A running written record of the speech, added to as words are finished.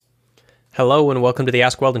Hello and welcome to the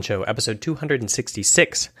AskWeldon Show, episode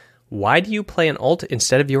 266. Why do you play an alt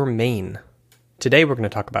instead of your main? Today we're going to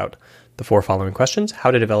talk about the four following questions: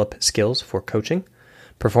 how to develop skills for coaching,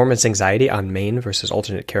 performance anxiety on main versus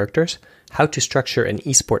alternate characters, how to structure an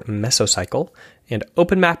esport mesocycle, and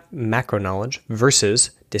open map macro knowledge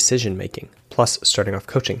versus decision making, plus starting off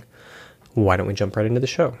coaching. Why don't we jump right into the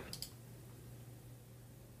show?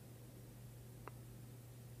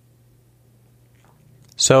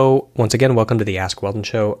 So, once again, welcome to the Ask Weldon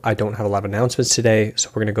Show. I don't have a lot of announcements today, so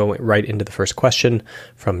we're going to go right into the first question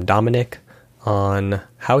from Dominic on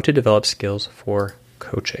how to develop skills for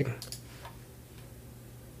coaching.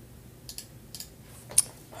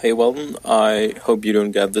 Hey Weldon, I hope you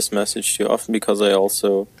don't get this message too often because I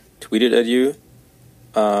also tweeted at you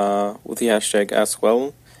with the hashtag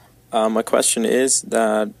AskWeldon. My question is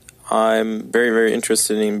that I'm very, very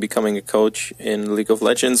interested in becoming a coach in League of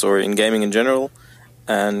Legends or in gaming in general.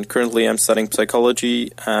 And currently I'm studying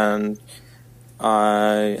psychology and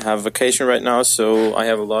I have vacation right now, so I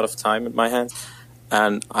have a lot of time in my hands.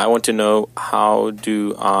 And I want to know, how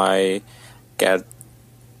do I get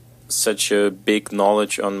such a big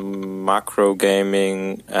knowledge on macro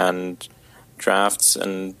gaming and drafts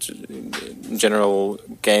and general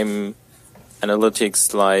game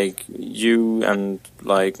analytics like you and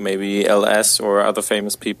like maybe LS or other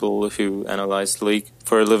famous people who analyze League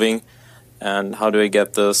for a living? And how do I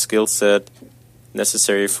get the skill set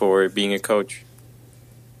necessary for being a coach?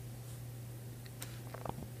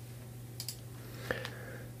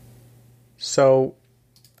 So,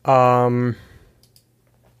 this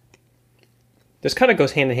kind of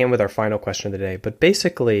goes hand in hand with our final question of the day, but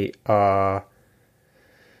basically, there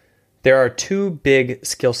are two big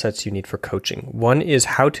skill sets you need for coaching. One is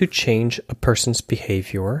how to change a person's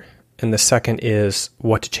behavior, and the second is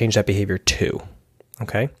what to change that behavior to.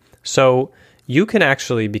 Okay? So you can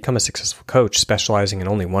actually become a successful coach specializing in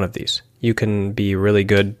only one of these. You can be a really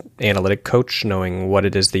good analytic coach, knowing what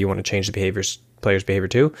it is that you want to change the player's behavior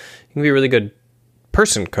to. You can be a really good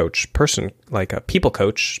person like a people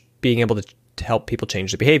coach, being able to help people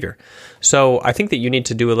change the behavior. So I think that you need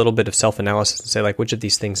to do a little bit of self-analysis and say, like, which of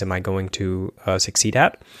these things am I going to succeed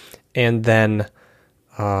at? And then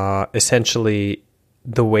essentially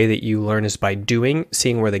the way that you learn is by doing,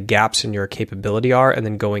 seeing where the gaps in your capability are, and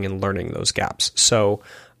then going and learning those gaps. So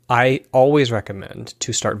I always recommend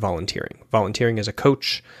to start volunteering. Volunteering as a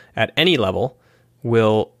coach at any level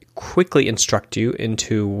will quickly instruct you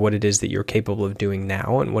into what it is that you're capable of doing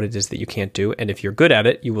now and what it is that you can't do. And if you're good at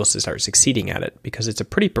it, you will start succeeding at it because it's a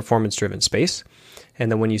pretty performance-driven space.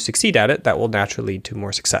 And then when you succeed at it, that will naturally lead to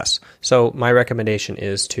more success. So my recommendation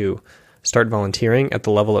is to start volunteering at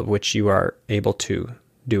the level at which you are able to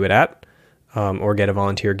do it at, or get a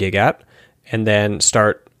volunteer gig at, and then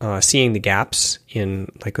start seeing the gaps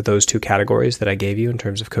in like those two categories that I gave you in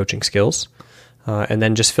terms of coaching skills, and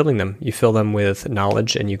then just filling them. You fill them with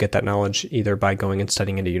knowledge, and you get that knowledge either by going and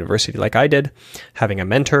studying at a university like I did, having a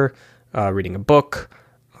mentor, reading a book,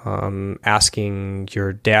 asking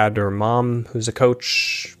your dad or mom who's a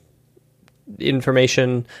coach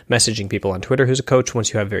information, messaging people on Twitter who's a coach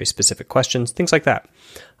once you have very specific questions, things like that.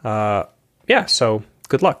 So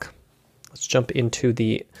good luck. Let's jump into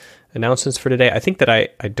the announcements for today. I think that I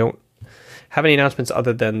don't have any announcements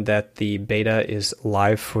other than that the beta is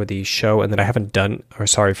live for the show and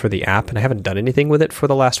that for the app, and I haven't done anything with it for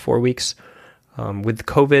the last 4 weeks. With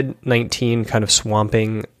COVID-19 kind of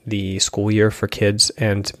swamping the school year for kids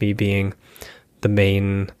and me being the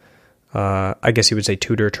main I guess you would say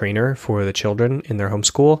tutor trainer for the children in their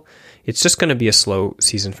homeschool, it's just going to be a slow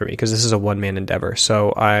season for me because this is a one-man endeavor.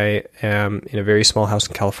 So I am in a very small house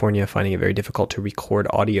in California, finding it very difficult to record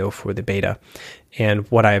audio for the beta. And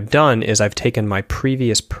what I have done is I've taken my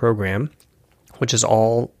previous program, which is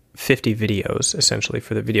all 50 videos essentially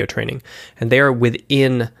for the video training, and they are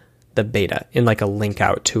within the beta in like a link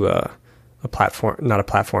out to a platform, not a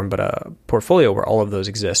platform, but a portfolio where all of those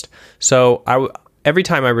exist. So every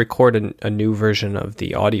time I record a new version of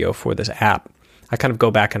the audio for this app, I kind of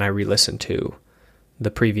go back and I re-listen to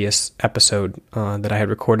the previous episode that I had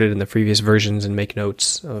recorded in the previous versions and make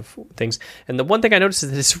notes of things. And the one thing I noticed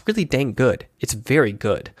is that it's really dang good. It's very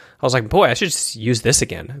good. I was like, boy, I should just use this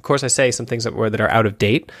again. Of course, I say some things that are out of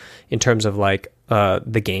date in terms of like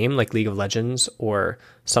the game, like League of Legends or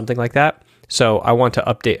something like that. So I want to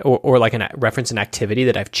update or like reference an activity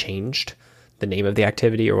that I've changed the name of the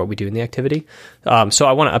activity or what we do in the activity. So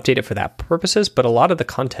I want to update it for that purposes, but a lot of the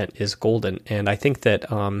content is golden. And I think that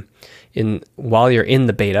while you're in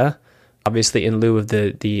the beta, obviously in lieu of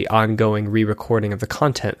the ongoing re-recording of the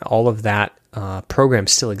content, all of that program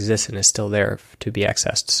still exists and is still there to be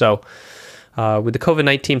accessed. So With the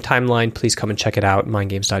COVID-19 timeline, please come and check it out,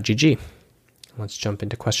 mindgames.gg. Let's jump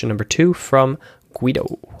into question number 2 from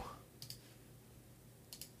Guido.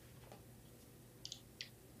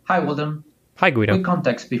 Hi, Weldon. Hi, Guido. Quick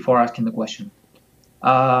context before asking the question.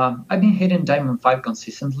 I've been hitting Diamond 5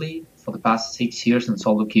 consistently for the past 6 years in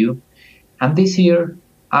solo queue, and this year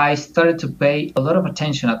I started to pay a lot of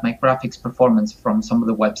attention at my graphics performance from some of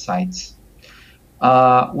the websites.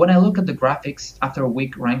 When I look at the graphics after a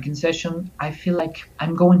week ranking session, I feel like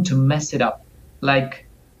I'm going to mess it up. Like,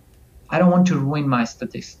 I don't want to ruin my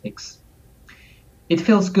statistics. It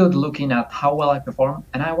feels good looking at how well I perform,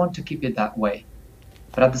 and I want to keep it that way.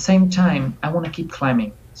 But at the same time, I want to keep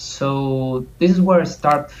climbing. So this is where I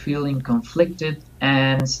start feeling conflicted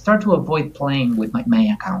and start to avoid playing with my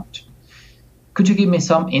main account. Could you give me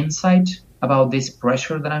some insight about this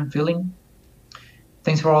pressure that I'm feeling?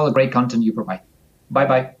 Thanks for all the great content you provide.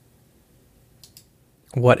 Bye-bye.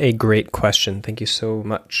 What a great question. Thank you so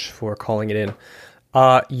much for calling it in.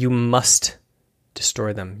 You must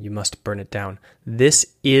destroy them. You must burn it down. This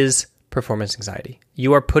is performance anxiety.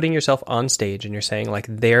 You are putting yourself on stage and you're saying, like,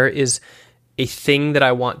 there is a thing that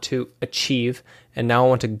I want to achieve and now I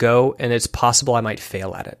want to go and it's possible I might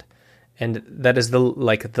fail at it. And that is the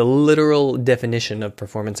literal definition of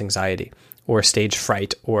performance anxiety or stage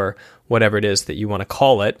fright or whatever it is that you want to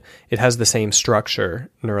call it. It has the same structure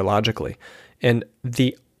neurologically. And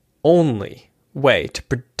the only way to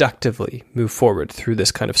productively move forward through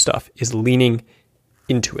this kind of stuff is leaning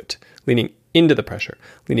into it, leaning into the pressure,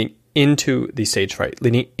 leaning into the stage fright,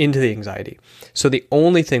 leaning into the anxiety. So the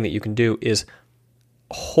only thing that you can do is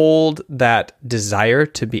hold that desire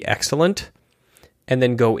to be excellent and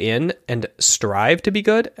then go in and strive to be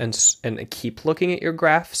good and keep looking at your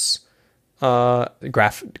graphs.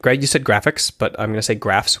 Greg, you said graphics, but I'm going to say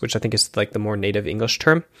graphs, which I think is like the more native English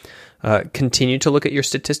term. Continue to look at your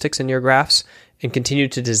statistics and your graphs and continue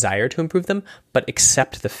to desire to improve them, but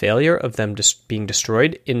accept the failure of them just being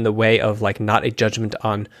destroyed in the way of like not a judgment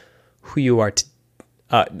on who you are,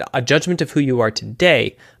 a judgment of who you are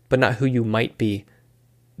today, but not who you might be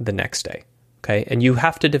the next day. Okay. And you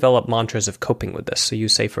have to develop mantras of coping with this. So you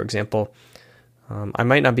say, for example, I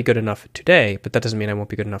might not be good enough today, but that doesn't mean I won't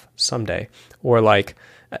be good enough someday. Or like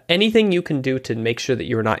anything you can do to make sure that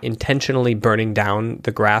you're not intentionally burning down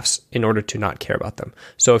the graphs in order to not care about them.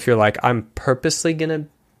 So if you're like, I'm purposely going to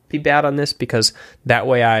be bad on this because that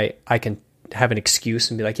way I can have an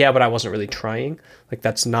excuse and be like, yeah, but I wasn't really trying. Like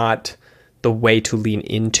that's not the way to lean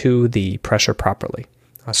into the pressure properly.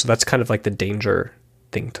 So that's kind of like the danger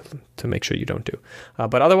thing to make sure you don't do.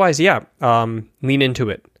 But otherwise, yeah, lean into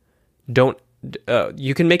it. Don't.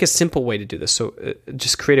 You can make a simple way to do this. So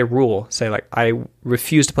just create a rule. Say like, I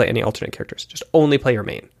refuse to play any alternate characters. Just only play your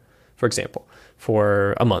main, for example,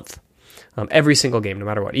 for a month. Every single game, no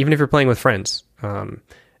matter what. Even if you're playing with friends.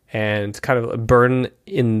 And kind of burn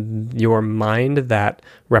in your mind that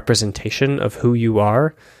representation of who you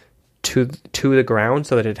are to the ground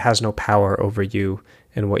so that it has no power over you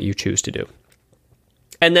and what you choose to do.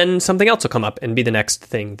 And then something else will come up and be the next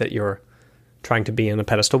thing that you're trying to be on a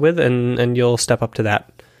pedestal with, and you'll step up to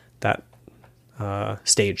that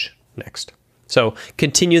stage next. So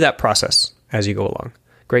continue that process as you go along.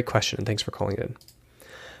 Great question, and thanks for calling it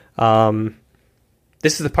in.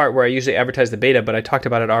 This is the part where I usually advertise the beta, but I talked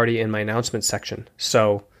about it already in my announcements section.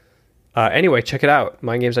 So anyway, check it out,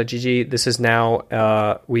 mindgames.gg. This is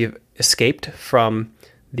now, we've escaped from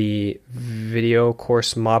the video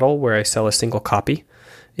course model where I sell a single copy.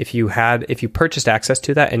 If you purchased access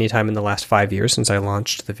to that anytime in the last 5 years since I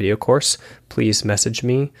launched the video course, please message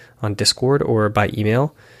me on Discord or by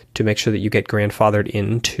email to make sure that you get grandfathered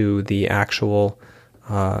into the actual,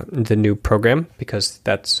 the new program, because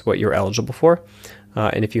that's what you're eligible for.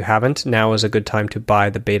 And if you haven't, now is a good time to buy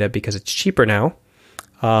the beta because it's cheaper now.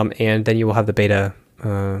 And then you will have the beta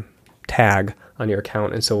tag on your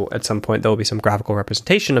account. And so at some point, there will be some graphical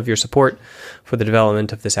representation of your support for the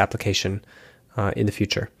development of this application in the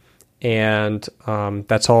future. And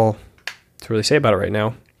that's all to really say about it right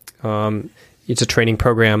now. It's a training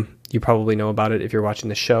program. You probably know about it if you're watching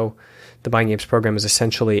the show. The Mind Games program is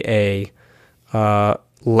essentially a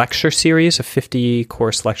lecture series, a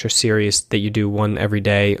 50-course lecture series that you do one every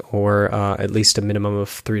day, or at least a minimum of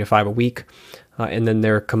 3 to 5 a week. And then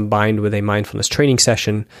they're combined with a mindfulness training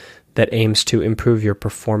session that aims to improve your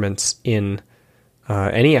performance in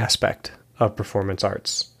any aspect of performance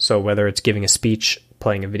arts. So whether it's giving a speech,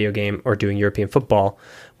 playing a video game, or doing European football,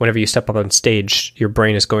 whenever you step up on stage, your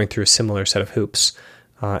brain is going through a similar set of hoops,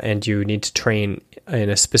 and you need to train in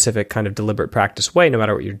a specific kind of deliberate practice way, no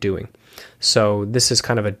matter what you're doing. So this is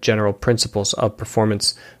kind of a general principles of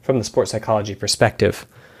performance from the sports psychology perspective.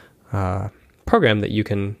 program that you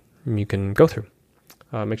can go through.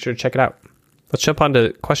 Make sure to check it out. Let's jump on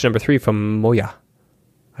to question number 3 from Moya.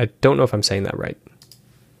 I don't know if I'm saying that right.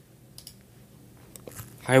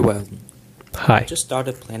 Hi, Weldon. Hi. I just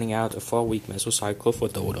started planning out a 4-week mesocycle for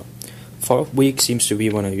Dota. 4 weeks seems to be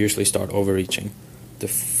when I usually start overreaching. The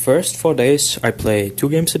first 4 days I play 2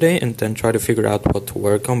 games a day and then try to figure out what to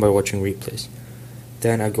work on by watching replays.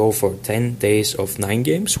 Then I go for 10 days of 9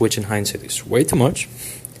 games, which in hindsight is way too much.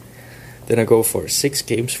 Then I go for 6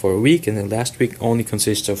 games for a week, and the last week only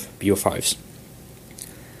consists of BO5s.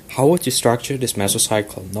 How would you structure this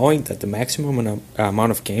mesocycle, knowing that the maximum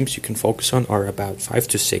amount of games you can focus on are about 5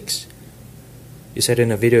 to 6? You said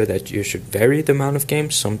in a video that you should vary the amount of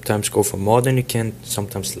games, sometimes go for more than you can,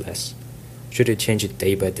 sometimes less. Should you change it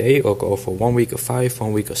day by day, or go for 1 week of 5,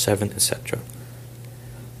 1 week of 7, etc.?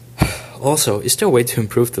 Also, is there a way to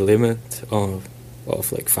improve the limit of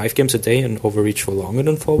like 5 games a day and overreach for longer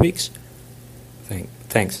than 4 weeks?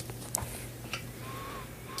 Thanks.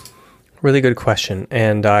 Really good question,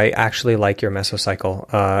 and I actually like your mesocycle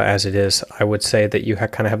as it is. I would say that you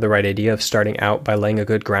kind of have the right idea of starting out by laying a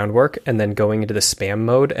good groundwork and then going into the spam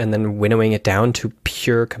mode and then winnowing it down to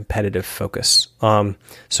pure competitive focus.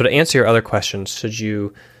 So to answer your other questions, should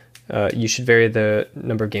you should vary the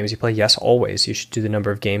number of games you play? Yes, always. You should do the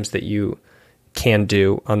number of games that you can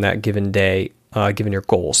do on that given day, given your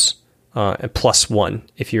goals. And +1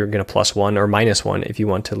 if you're going to +1, or -1 if you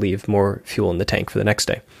want to leave more fuel in the tank for the next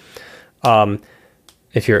day.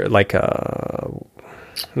 If you're like,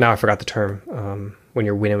 now I forgot the term, when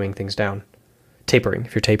you're winnowing things down, tapering,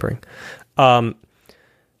 if you're tapering.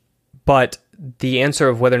 But the answer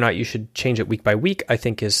of whether or not you should change it week by week, I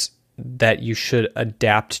think, is that you should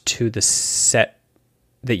adapt to the set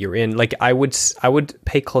that you're in. Like I would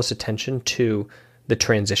pay close attention to the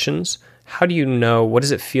transitions. How do you know, what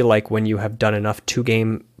does it feel like when you have done enough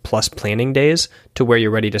 2-game plus planning days to where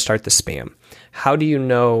you're ready to start the spam? How do you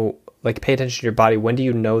know, like, pay attention to your body. When do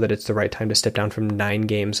you know that it's the right time to step down from 9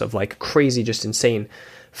 games of like crazy, just insane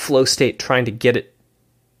flow state, trying to get it,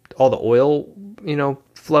 all the oil,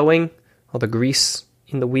 flowing, all the grease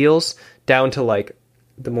in the wheels, down to like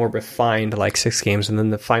the more refined, like 6 games, and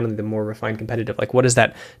then finally the more refined competitive. Like, what does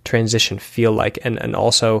that transition feel like? And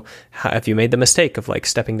also, have you made the mistake of like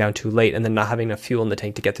stepping down too late and then not having enough fuel in the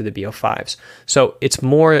tank to get through the BO5s? So it's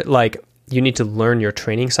more like, you need to learn your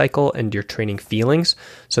training cycle and your training feelings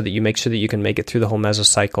so that you make sure that you can make it through the whole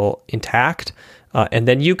mesocycle intact. And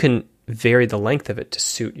then you can vary the length of it to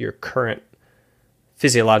suit your current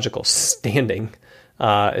physiological standing,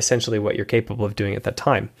 essentially what you're capable of doing at that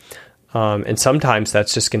time. And sometimes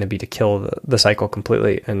that's just going to be to kill the cycle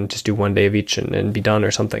completely and just do 1 day of each and be done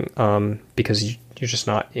or something, because you're just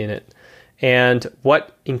not in it. And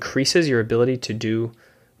what increases your ability to do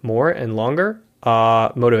more and longer?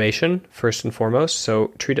 Motivation, first and foremost.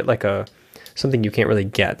 So treat it like something you can't really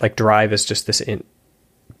get. Like drive is just this,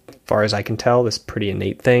 far as I can tell, this pretty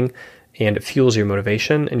innate thing, and it fuels your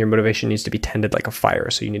motivation, and your motivation needs to be tended like a fire.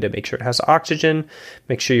 So you need to make sure it has oxygen,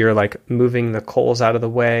 make sure you're like moving the coals out of the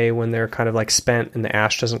way when they're kind of like spent and the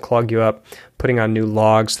ash doesn't clog you up, putting on new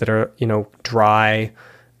logs that are, dry.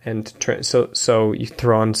 And so you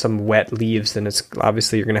throw on some wet leaves, then it's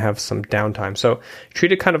obviously you're going to have some downtime. So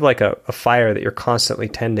treat it kind of like a fire that you're constantly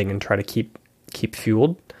tending and try to keep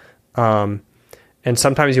fueled. And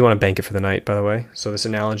sometimes you want to bank it for the night, by the way. So this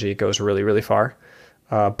analogy goes really, really far.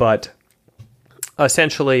 But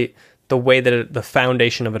essentially, the way that the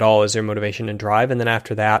foundation of it all is your motivation and drive, and then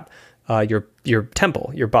after that, your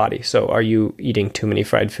temple, your body. So are you eating too many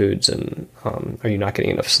fried foods, and are you not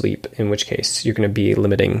getting enough sleep? In which case you're going to be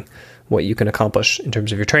limiting what you can accomplish in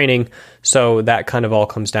terms of your training. So that kind of all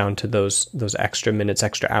comes down to those extra minutes,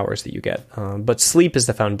 extra hours that you get. But sleep is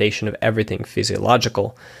the foundation of everything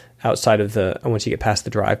physiological outside of once you get past the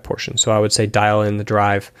drive portion. So I would say dial in the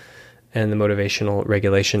drive and the motivational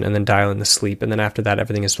regulation, and then dial in the sleep. And then after that,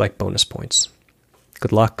 everything is like bonus points.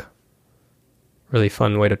 Good luck. Really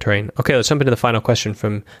fun way to train. Okay, let's jump into the final question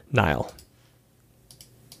from Niall.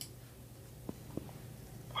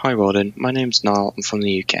 Hi, Weldon. My name's Niall. I'm from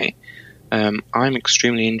the UK. I'm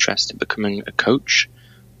extremely interested in becoming a coach.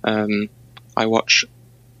 I watch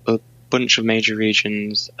a bunch of major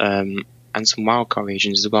regions and some wildcard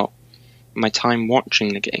regions as well. My time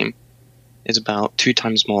watching the game is about 2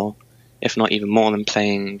 times more, if not even more, than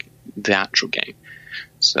playing the actual game.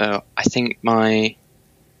 So I think my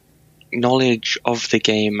knowledge of the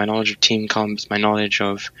game, my knowledge of team comps, my knowledge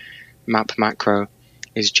of map macro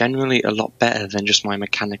is generally a lot better than just my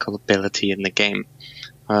mechanical ability in the game.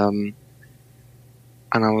 And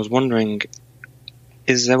I was wondering,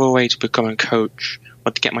 is there a way to become a coach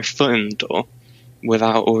or to get my foot in the door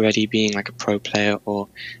without already being like a pro player or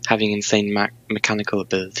having insane mechanical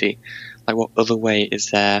ability? Like, what other way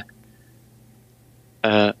is there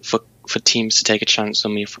for teams to take a chance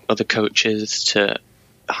on me, for other coaches to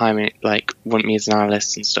hire me, like want me as an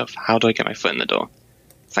analyst and stuff? How do I get my foot in the door?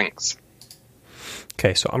 Thanks.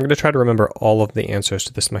 Okay, so I'm going to try to remember all of the answers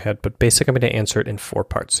to this in my head, but basically I'm going to answer it in 4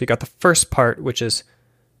 parts. So you got the first part, which is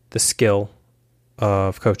the skill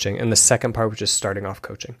of coaching, and the second part, which is starting off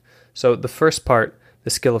coaching. So the first part, the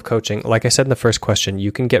skill of coaching, like I said in the first question,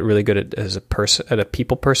 you can get really good at a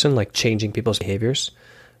people person, like changing people's behaviors.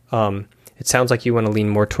 It sounds like you want to lean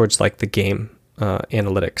more towards like the game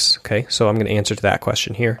analytics. Okay, so I'm going to answer to that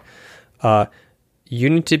question here. You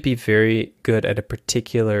need to be very good at a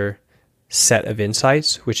particular set of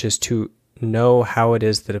insights, which is to know how it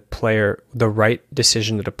is that the right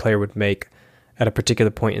decision that a player would make at a particular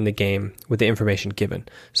point in the game with the information given.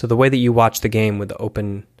 So the way that you watch the game with the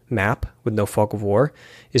open map with no fog of war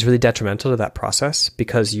is really detrimental to that process,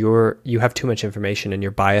 because you have too much information and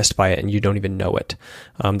you're biased by it and you don't even know it.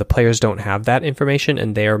 The players don't have that information,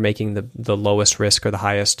 and they are making the lowest risk or the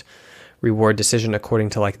highest reward decision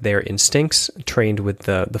according to like their instincts, trained with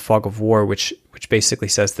the fog of war, which basically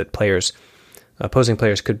says that opposing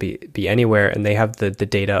players could be anywhere, and they have the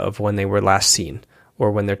data of when they were last seen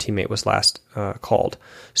or when their teammate was last called.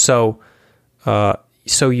 So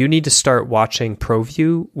you need to start watching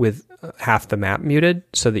ProView with half the map muted,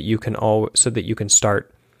 so that you can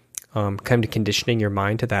start kind of conditioning your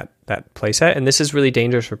mind to that play set. And this is really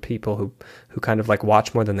dangerous for people who kind of like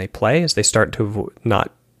watch more than they play, as they start to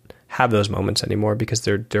not have those moments anymore because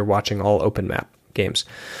they're watching all open map games.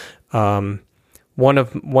 One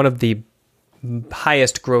of the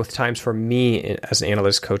highest growth times for me as an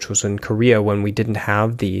analytics coach was in Korea, when we didn't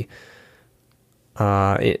have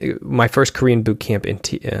my first Korean boot camp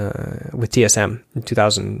with TSM in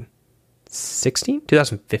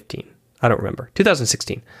 2015. I don't remember.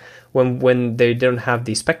 2016, when they didn't have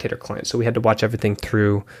the spectator client, so we had to watch everything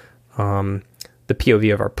through the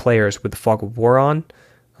POV of our players with the fog of war on.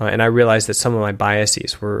 And I realized that some of my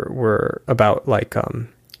biases were about like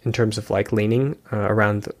in terms of like leaning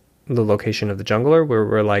around the location of the jungler, where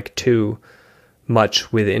we're like too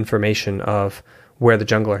much with information of where the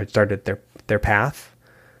jungler had started their path,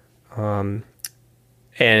 and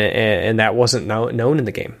that wasn't known in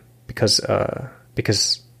the game because we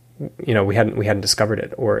hadn't discovered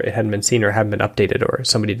it, or it hadn't been seen, or hadn't been updated, or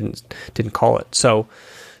somebody didn't call it. So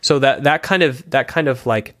that kind of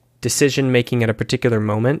like decision making at a particular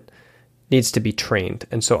moment needs to be trained.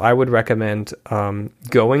 And so I would recommend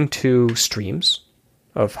going to streams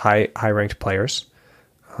of high ranked players,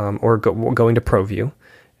 or going to ProView,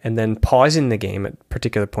 and then pausing the game at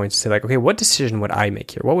particular points to say like, okay, what decision would I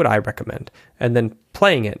make here? What would I recommend? And then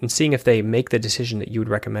playing it and seeing if they make the decision that you would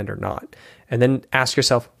recommend or not. And then ask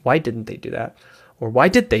yourself, why didn't they do that? Or why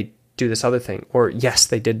did they do this other thing? Or yes,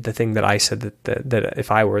 they did the thing that I said that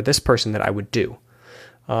if I were this person that I would do.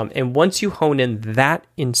 And once you hone in that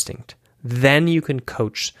instinct, then you can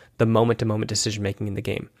coach the moment-to-moment decision-making in the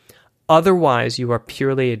game. Otherwise, you are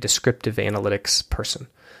purely a descriptive analytics person.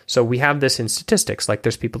 So we have this in statistics. Like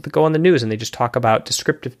there's people that go on the news and they just talk about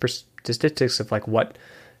descriptive statistics of like what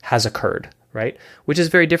has occurred, right? Which is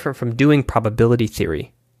very different from doing probability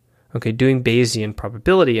theory. Okay, doing Bayesian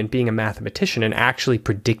probability and being a mathematician and actually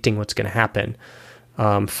predicting what's going to happen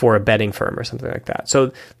for a betting firm or something like that.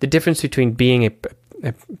 So the difference between being a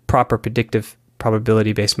proper predictive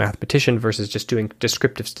probability-based mathematician versus just doing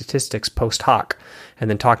descriptive statistics post hoc and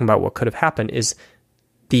then talking about what could have happened is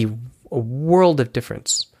a world of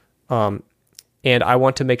difference. And I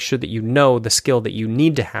want to make sure that you know the skill that you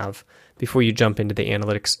need to have before you jump into the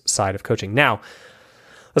analytics side of coaching. Now,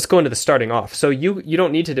 let's go into the starting off. So you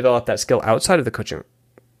don't need to develop that skill outside of the coaching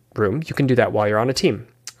room. You can do that while you're on a team.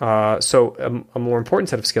 So a more important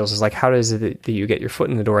set of skills is like, how is it that you get your foot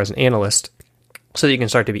in the door as an analyst, so that you can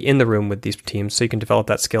start to be in the room with these teams, so you can develop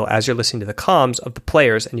that skill as you're listening to the comms of the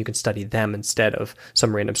players, and you can study them instead of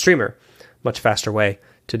some random streamer. Much faster way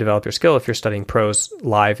to develop your skill if you're studying pros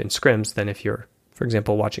live in scrims than if you're, for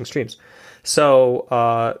example, watching streams.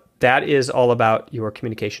 So that is all about your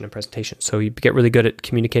communication and presentation. So you get really good at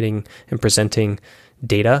communicating and presenting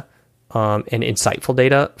data and insightful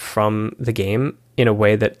data from the game in a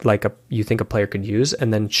way that like you think a player could use,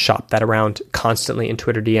 and then shop that around constantly in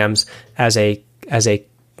Twitter DMs as a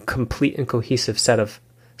complete and cohesive set of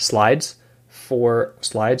slides or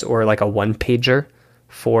like a one pager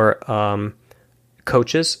for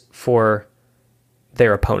coaches for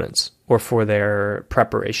their opponents or for their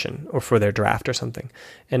preparation or for their draft or something.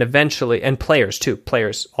 And eventually, and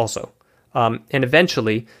players also. And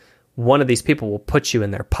eventually one of these people will put you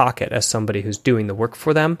in their pocket as somebody who's doing the work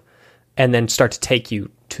for them and then start to take you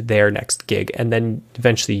to their next gig. And then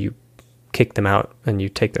eventually you kick them out and you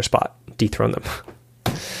take their spot, dethrone them.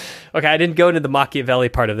 Okay, I didn't go into the Machiavelli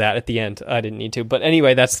part of that at the end. I didn't need to. But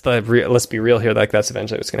anyway, let's be real here. Like, that's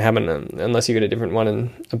eventually what's going to happen unless you get a different one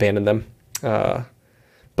and abandon them.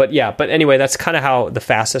 But anyway, that's kind of how the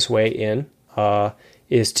fastest way in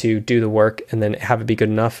is to do the work and then have it be good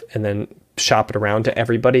enough and then shop it around to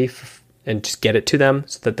everybody and just get it to them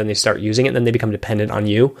so that then they start using it and then they become dependent on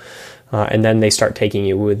you. And then they start taking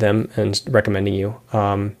you with them and recommending you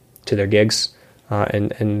to their gigs.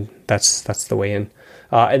 And that's the way in.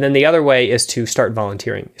 And then the other way is to start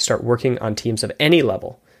volunteering. Start working on teams of any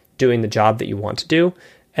level, doing the job that you want to do,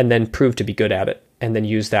 and then prove to be good at it, and then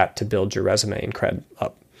use that to build your resume and cred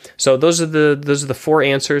up. So those are the 4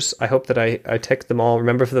 answers. I hope that I ticked them all.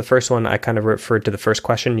 Remember, for the first one, I kind of referred to the first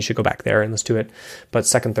question. You should go back there and let's do it. But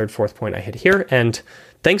second, third, fourth point I hit here. And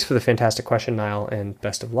thanks for the fantastic question, Niall, and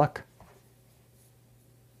best of luck.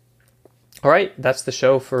 All right, that's the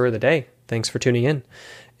show for the day. Thanks for tuning in.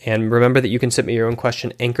 And remember that you can submit your own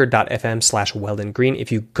question, anchor.fm/WeldonGreen.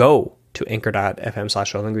 If you go to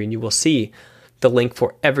anchor.fm/WeldonGreen, you will see the link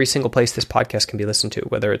for every single place this podcast can be listened to,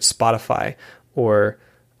 whether it's Spotify or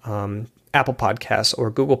Apple Podcasts or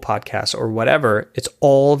Google Podcasts or whatever. It's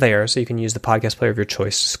all there, so you can use the podcast player of your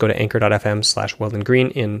choice. Just go to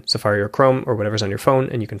anchor.fm/WeldonGreen in Safari or Chrome or whatever's on your phone,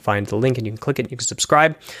 and you can find the link and you can click it. You can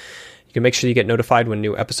subscribe. You can make sure you get notified when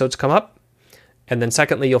new episodes come up. And then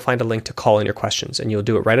secondly, you'll find a link to call in your questions, and you'll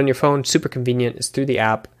do it right on your phone. Super convenient. It's through the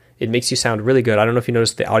app. It makes you sound really good. I don't know if you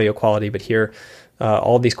noticed the audio quality, but here,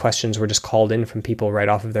 all these questions were just called in from people right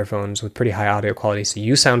off of their phones with pretty high audio quality. So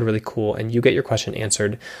you sound really cool, and you get your question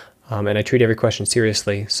answered. And I treat every question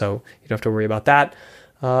seriously, so you don't have to worry about that.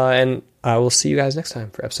 And I will see you guys next time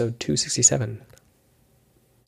for episode 267.